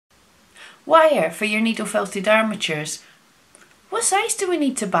Wire for your needle felted armatures. What size do we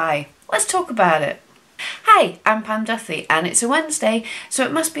need to buy? Let's talk about it. Hi, I'm Pam Duthie and it's a Wednesday, so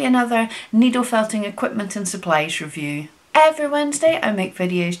it must be another needle felting equipment and supplies review. Every Wednesday I make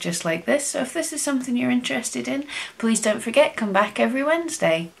videos just like this, so if this is something you're interested in, please don't forget, come back every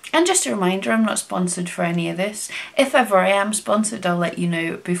Wednesday. And just a reminder, I'm not sponsored for any of this. If ever I am sponsored, I'll let you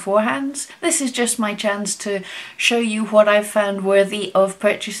know beforehand. This is just my chance to show you what I've found worthy of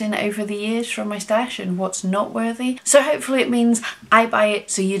purchasing over the years from my stash and what's not worthy. So hopefully it means I buy it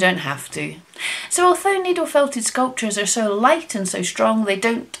so you don't have to. So although needle felted sculptures are so light and so strong, they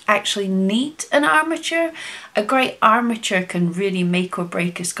don't actually need an armature. A great armature can really make or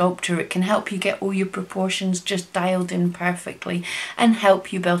break a sculpture. It can help you get all your proportions just dialed in perfectly and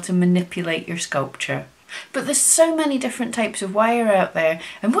help you be able to manipulate your sculpture. But there's so many different types of wire out there,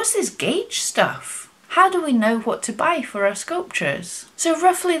 and what's this gauge stuff? How do we know what to buy for our sculptures? So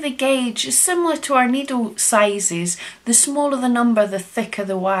roughly the gauge is similar to our needle sizes. The smaller the number, the thicker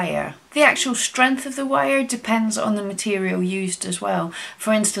the wire. The actual strength of the wire depends on the material used as well.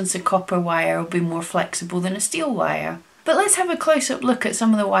 For instance, a copper wire will be more flexible than a steel wire. But let's have a close-up look at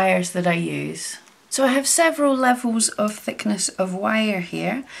some of the wires that I use. So I have several levels of thickness of wire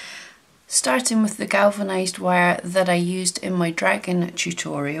here, starting with the galvanized wire that I used in my dragon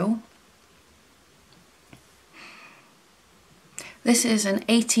tutorial. This is an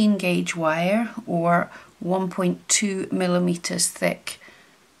 18 gauge wire, or 1.2 millimeters thick,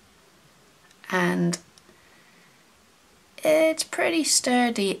 and it's pretty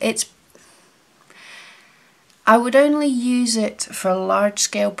sturdy. I would only use it for large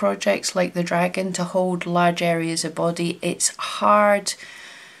scale projects like the dragon to hold large areas of body. It's hard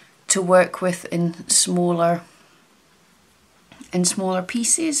to work with in smaller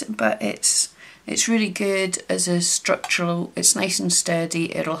pieces, but it's really good as a structural. It's nice and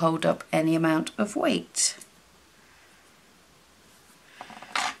sturdy. It'll hold up any amount of weight.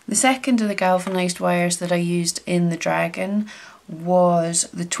 The second of the galvanized wires that I used in the dragon was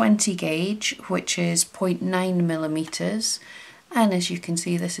the 20 gauge, which is 0.9 millimeters. And as you can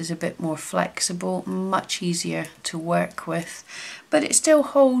see, this is a bit more flexible, much easier to work with, but it still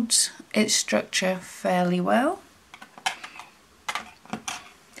holds its structure fairly well.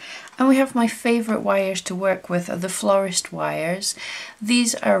 And we have my favourite wires to work with are the florist wires.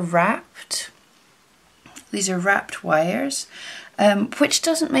 These are wrapped. These are wrapped wires, which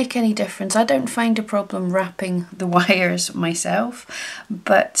doesn't make any difference. I don't find a problem wrapping the wires myself,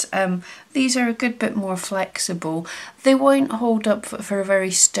 but these are a good bit more flexible. They won't hold up for a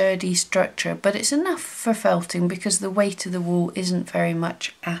very sturdy structure, but it's enough for felting because the weight of the wool isn't very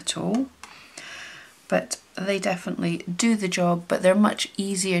much at all. But they definitely do the job, but they're much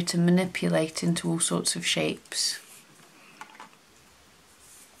easier to manipulate into all sorts of shapes.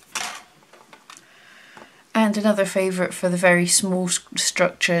 And another favourite for the very small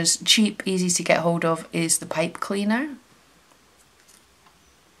structures, cheap, easy to get hold of, is the pipe cleaner.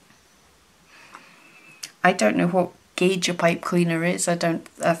 I don't know what gauge a pipe cleaner is. I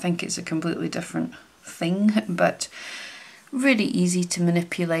think it's a completely different thing, but really easy to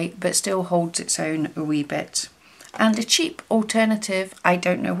manipulate, but still holds its own a wee bit. And a cheap alternative, I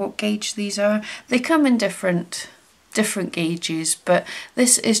don't know what gauge these are. They come in different gauges, but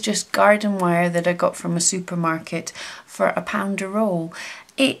this is just garden wire that I got from a supermarket for £1 a roll.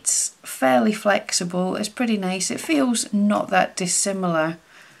 It's fairly flexible, it's pretty nice. It feels not that dissimilar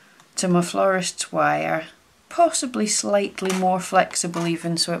to my florist's wire. Possibly slightly more flexible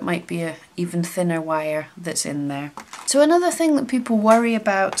even, so it might be a even thinner wire that's in there. So another thing that people worry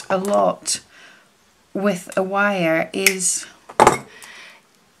about a lot with a wire is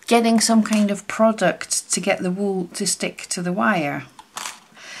getting some kind of product to get the wool to stick to the wire.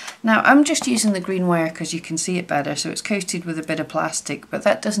 Now I'm just using the green wire because you can see it better, so it's coated with a bit of plastic, but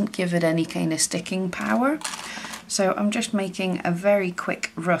that doesn't give it any kind of sticking power. So I'm just making a very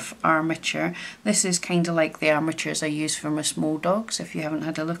quick rough armature. This is kind of like the armatures I use for my small dogs. If you haven't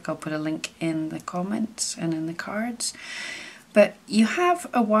had a look, I'll put a link in the comments and in the cards. But you have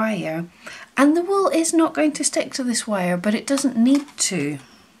a wire, and the wool is not going to stick to this wire, but it doesn't need to,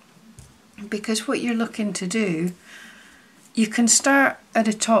 because what you're looking to do, you can start at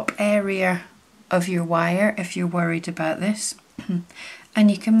a top area of your wire if you're worried about this, and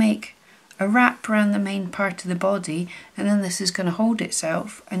you can make a wrap around the main part of the body, and then this is going to hold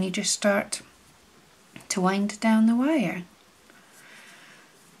itself, and you just start to wind down the wire.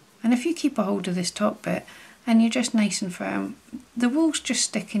 And if you keep a hold of this top bit and you're just nice and firm, the wool's just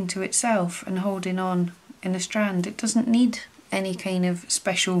sticking to itself and holding on in a strand. It doesn't need any kind of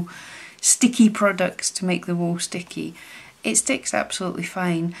special sticky products to make the wool sticky. it sticks absolutely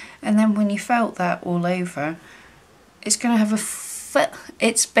fine. And then when you felt that all over, it's going to have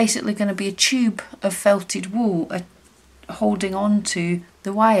it's basically going to be a tube of felted wool holding on to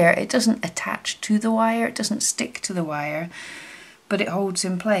the wire. It doesn't attach to the wire, it doesn't stick to the wire, but it holds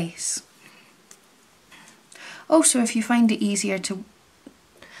in place. Also, if you find it easier to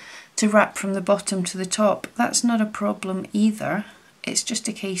wrap from the bottom to the top, that's not a problem either. It's just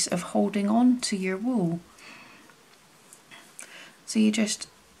a case of holding on to your wool. So you just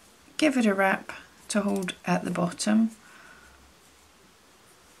give it a wrap to hold at the bottom,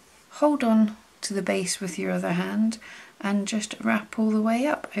 hold on to the base with your other hand, and just wrap all the way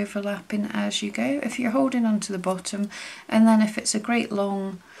up, overlapping as you go. If you're holding on to the bottom, and then if it's a great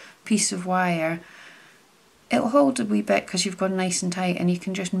long piece of wire, it'll hold a wee bit because you've gone nice and tight, and you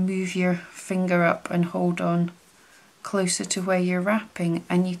can just move your finger up and hold on closer to where you're wrapping,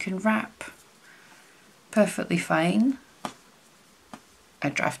 and you can wrap perfectly fine. I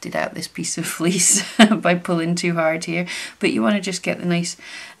drafted out this piece of fleece by pulling too hard here, but you want to just get the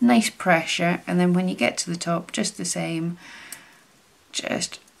nice pressure, and then when you get to the top, just the same,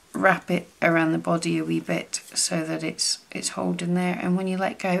 just wrap it around the body a wee bit so that it's holding there, and when you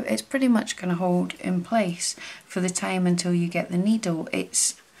let go, it's pretty much going to hold in place for the time until you get the needle.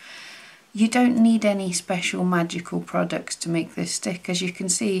 You don't need any special magical products to make this stick. As you can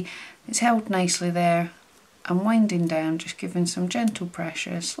see, it's held nicely there. I'm winding down, just giving some gentle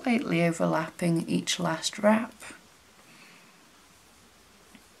pressure, slightly overlapping each last wrap.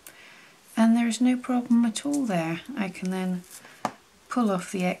 And there's no problem at all there. I can then pull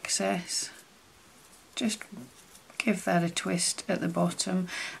off the excess, just give that a twist at the bottom,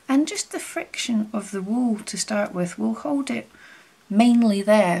 and just the friction of the wool to start with will hold it mainly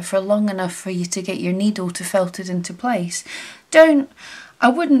there for long enough for you to get your needle to felt it into place. I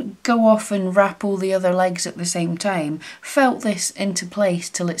wouldn't go off and wrap all the other legs at the same time. Felt this into place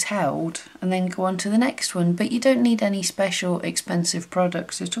till it's held and then go on to the next one, but you don't need any special expensive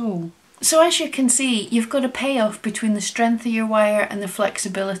products at all. So as you can see, you've got a payoff between the strength of your wire and the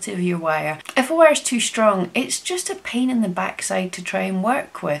flexibility of your wire. If a wire is too strong, it's just a pain in the backside to try and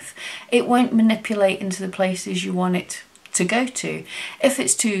work with. It won't manipulate into the places you want it to go to. If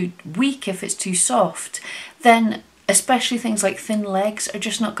it's too weak, if it's too soft, then especially things like thin legs are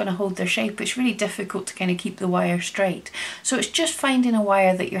just not going to hold their shape. It's really difficult to kind of keep the wire straight. So it's just finding a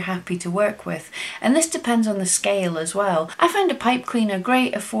wire that you're happy to work with. And this depends on the scale as well. I found a pipe cleaner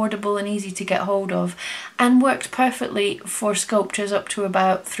great, affordable and easy to get hold of, and works perfectly for sculptures up to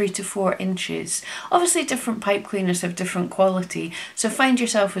about 3 to 4 inches. Obviously different pipe cleaners have different quality, so find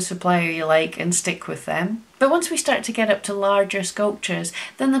yourself a supplier you like and stick with them. But once we start to get up to larger sculptures,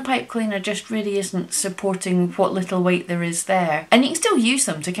 then the pipe cleaner just really isn't supporting what little weight there is there. And you can still use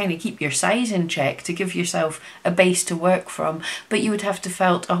them to kind of keep your size in check, to give yourself a base to work from, but you would have to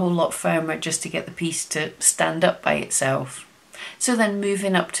felt a whole lot firmer just to get the piece to stand up by itself. So then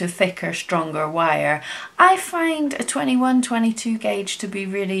moving up to thicker, stronger wire, I find a 21-22 gauge to be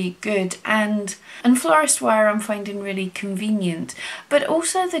really good, and florist wire I'm finding really convenient. But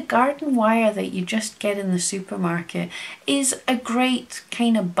also the garden wire that you just get in the supermarket is a great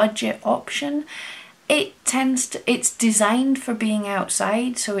kind of budget option. It's designed for being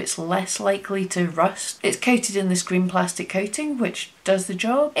outside, so it's less likely to rust. It's coated in this green plastic coating, which does the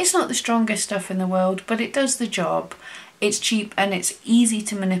job. It's not the strongest stuff in the world, but it does the job. It's cheap and it's easy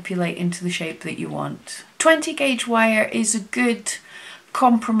to manipulate into the shape that you want. 20 gauge wire is a good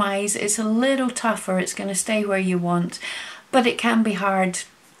compromise. It's a little tougher, it's going to stay where you want, but it can be hard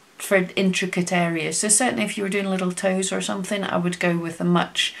for intricate areas. So certainly if you were doing little toes or something, I would go with a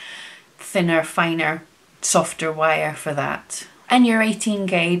much thinner, finer, softer wire for that. And your 18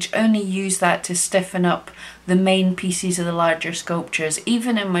 gauge, only use that to stiffen up the main pieces of the larger sculptures.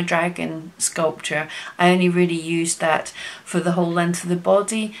 Even in my dragon sculpture, I only really used that for the whole length of the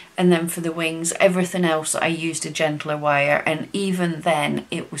body, and then for the wings, everything else I used a gentler wire, and even then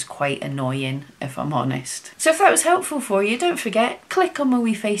it was quite annoying, if I'm honest. So if that was helpful for you, don't forget, click on my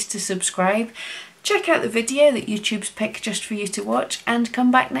wee face to subscribe. Check out the video that YouTube's picked just for you to watch, and come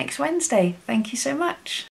back next Wednesday. Thank you so much.